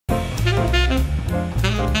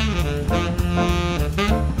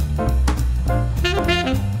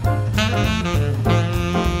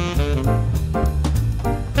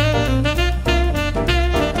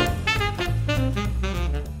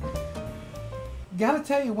got to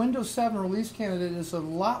tell you, Windows 7 release candidate is a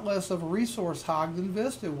lot less of a resource hog than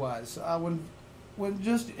Vista was. When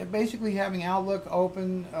just basically having Outlook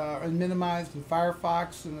open and minimized in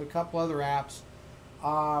Firefox and a couple other apps,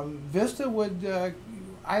 Vista would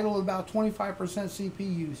idle about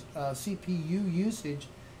 25% CPU usage,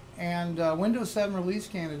 and Windows 7 release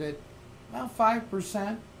candidate about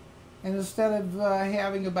 5%. And instead of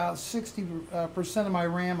having about 60% of my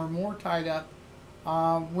RAM or more tied up,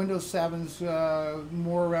 Windows 7's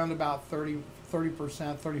more around about 30%,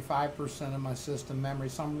 35% of my system memory.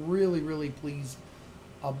 So I'm really pleased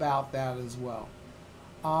about that as well.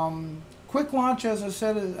 Quick Launch, as I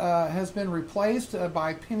said, has been replaced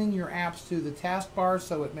by pinning your apps to the taskbar,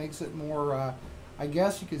 so it makes it more, I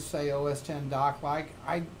guess you could say, OS X dock-like.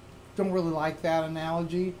 I don't really like that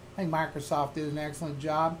analogy. I think Microsoft did an excellent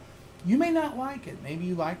job. You may not like it. Maybe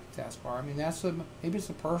you like the taskbar. I mean, maybe it's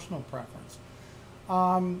a personal preference.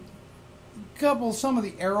 Some of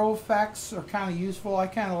the arrow effects are kind of useful. I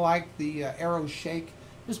kind of like the arrow shake.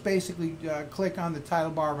 Just basically click on the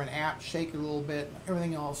title bar of an app, shake it a little bit.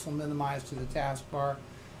 Everything else will minimize to the taskbar.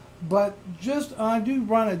 But I do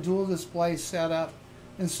run a dual display setup,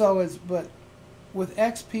 and so but with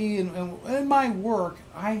XP and in my work,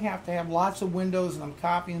 I have to have lots of windows, and I'm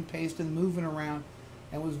copying and pasting, moving around.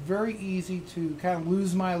 And it was very easy to kind of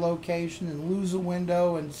lose my location and lose a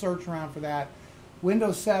window and search around for that.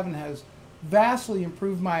 Windows 7 has vastly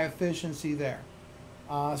improved my efficiency there.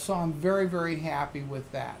 So I'm very happy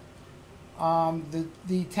with that.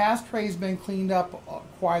 The task tray has been cleaned up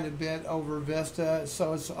quite a bit over Vista,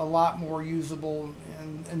 so it's a lot more usable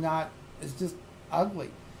and not, it's just ugly.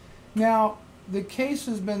 Now, the case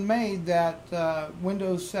has been made that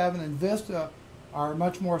Windows 7 and Vista are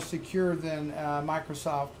much more secure than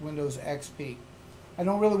Microsoft Windows XP. I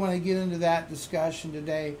don't really want to get into that discussion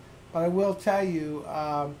today, but I will tell you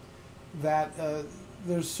that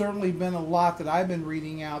there's certainly been a lot that I've been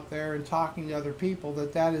reading out there and talking to other people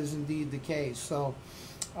that is indeed the case. So,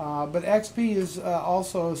 but XP is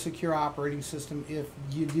also a secure operating system if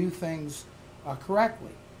you do things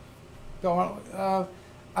correctly. So,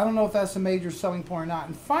 I don't know if that's a major selling point or not.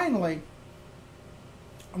 And finally,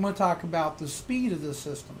 I'm going to talk about the speed of the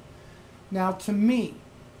system. Now, to me,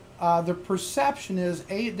 the perception is,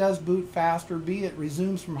 A, it does boot faster, B, it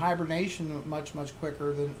resumes from hibernation much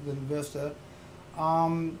quicker than Vista.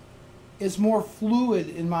 It's more fluid,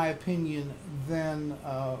 in my opinion, than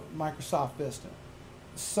Microsoft Vista.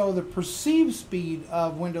 So the perceived speed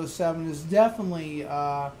of Windows 7 is definitely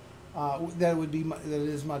that it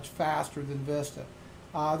is much faster than Vista.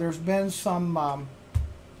 There's been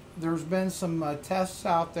some tests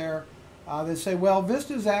out there that say, well,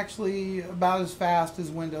 Vista is actually about as fast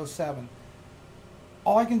as Windows 7.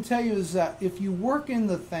 All I can tell you is that if you work in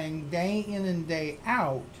the thing day in and day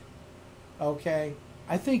out, okay,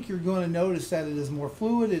 I think you're going to notice that it is more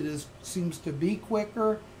fluid. It seems to be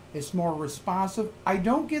quicker. It's more responsive. I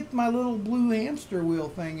don't get my little blue hamster wheel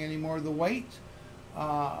thing anymore. The wait.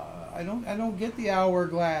 I don't get the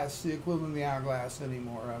hourglass, the equivalent of the hourglass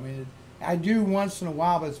anymore. I mean, I do once in a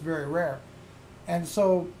while, but it's very rare. And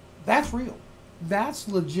so that's real. That's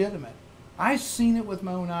legitimate. I've seen it with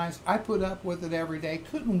my own eyes. I put up with it every day.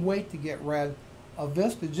 Couldn't wait to get rid of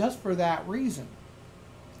Vista just for that reason.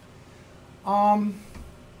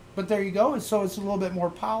 But there you go. And so it's a little bit more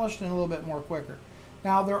polished and a little bit more quicker.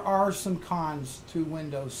 Now, there are some cons to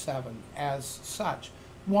Windows 7 as such.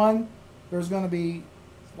 One, there's going to be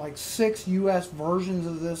like 6 US versions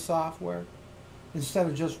of this software instead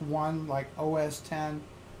of just one, like OS X.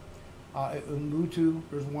 Ubuntu,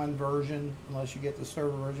 there's one version, unless you get the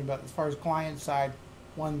server version, but as far as client side,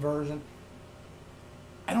 one version.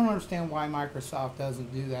 I don't understand why Microsoft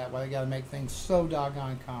doesn't do that, why they got to make things so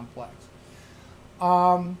doggone complex.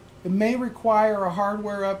 It may require a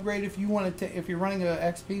hardware upgrade if you want to, if you're running an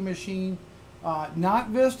XP machine, not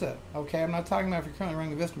Vista. Okay, I'm not talking about if you're currently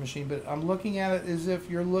running a Vista machine, but I'm looking at it as if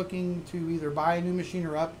you're looking to either buy a new machine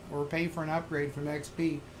or pay for an upgrade from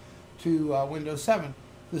XP to Windows 7.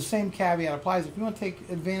 The same caveat applies. If you want to take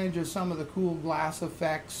advantage of some of the cool glass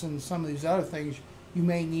effects and some of these other things, you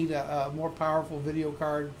may need a more powerful video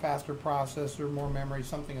card, faster processor, more memory,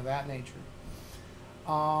 something of that nature.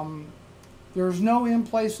 There's no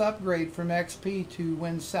in-place upgrade from XP to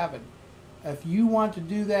Win 7. If you want to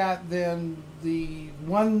do that, then the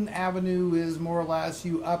one avenue is more or less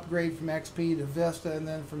you upgrade from XP to Vista and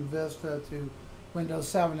then from Vista to Windows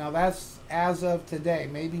 7. Now that's as of today.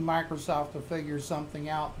 Maybe Microsoft will figure something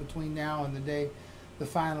out between now and the day the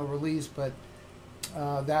final release, but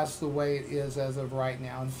that's the way it is as of right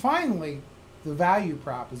now. And finally, the value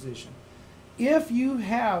proposition. If you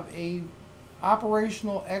have a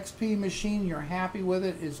operational XP machine, you're happy with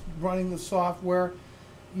it, it's running the software,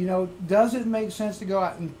 you know, does it make sense to go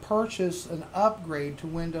out and purchase an upgrade to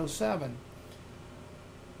Windows 7?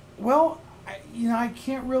 Well, I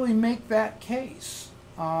can't really make that case.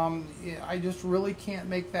 I just really can't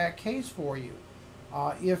make that case for you.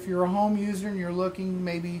 If you're a home user and you're looking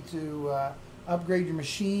maybe to upgrade your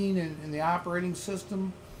machine and the operating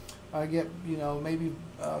system, get maybe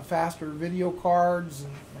faster video cards,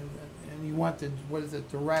 and you want the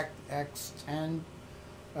Direct X10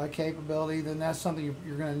 capability, then that's something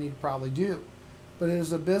you're going to need to probably do. But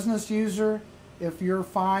as a business user, if you're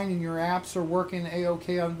fine and your apps are working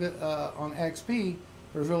A-OK on XP,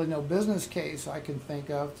 there's really no business case I can think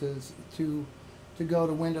of to go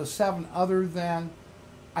to Windows 7, other than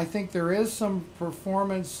I think there is some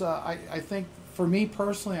performance. I think for me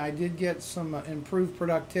personally, I did get some improved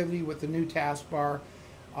productivity with the new taskbar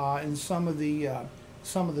and some of the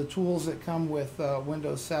tools that come with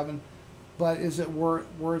Windows 7. But is it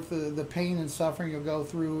worth the pain and suffering you'll go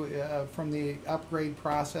through from the upgrade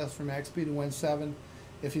process from XP to Win 7?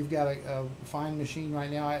 If you've got a fine machine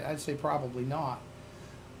right now, I'd say probably not.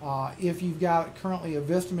 If you've got currently a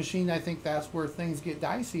Vista machine, I think that's where things get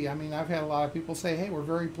dicey. I mean, I've had a lot of people say, hey, we're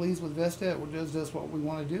very pleased with Vista, it does just what we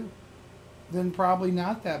want to do. Then probably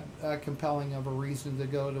not that compelling of a reason to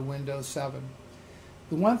go to Windows 7.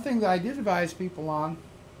 The one thing that I did advise people on,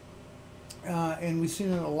 and we've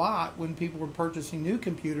seen it a lot when people were purchasing new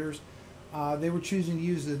computers, they were choosing to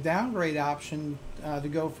use the downgrade option to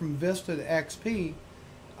go from Vista to XP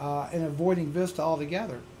and avoiding Vista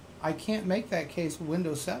altogether. I can't make that case with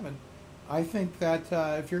Windows 7. I think that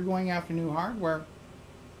if you're going after new hardware,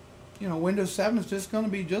 Windows 7 is just going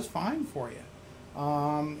to be just fine for you.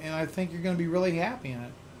 And I think you're going to be really happy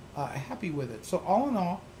with it. So all in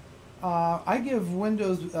all, I give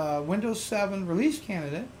Windows 7 release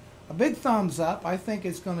candidate a big thumbs up. I think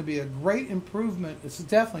it's going to be a great improvement. It's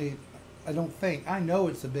definitely, I know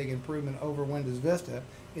it's a big improvement over Windows Vista,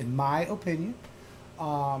 in my opinion.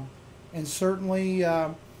 And certainly,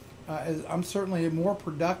 I'm certainly more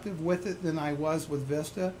productive with it than I was with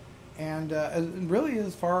Vista. And really,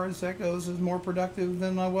 as far as that goes, is more productive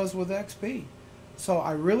than I was with XP. So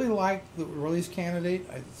I really like the release candidate.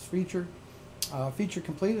 It's feature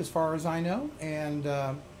complete as far as I know, and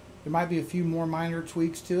there might be a few more minor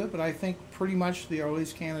tweaks to it, but I think pretty much the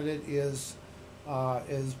release candidate is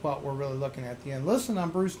what we're really looking at the end. Listen,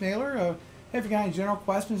 I'm Bruce Naylor. If you got any general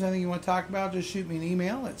questions, anything you want to talk about, just shoot me an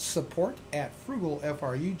email at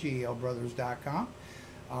support@frugalbrothers.com,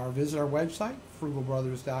 or visit our website,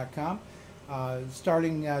 frugalbrothers.com.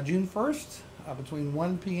 Starting June 1st, between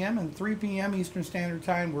 1 p.m. and 3 p.m. Eastern Standard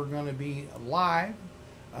Time, we're going to be live,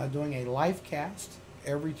 doing a live cast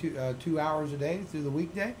every 2 hours a day through the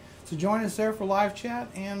weekday. So join us there for live chat,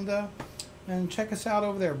 and check us out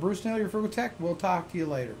over there. Bruce Naylor, FrugalTech. We'll talk to you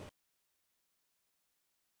later.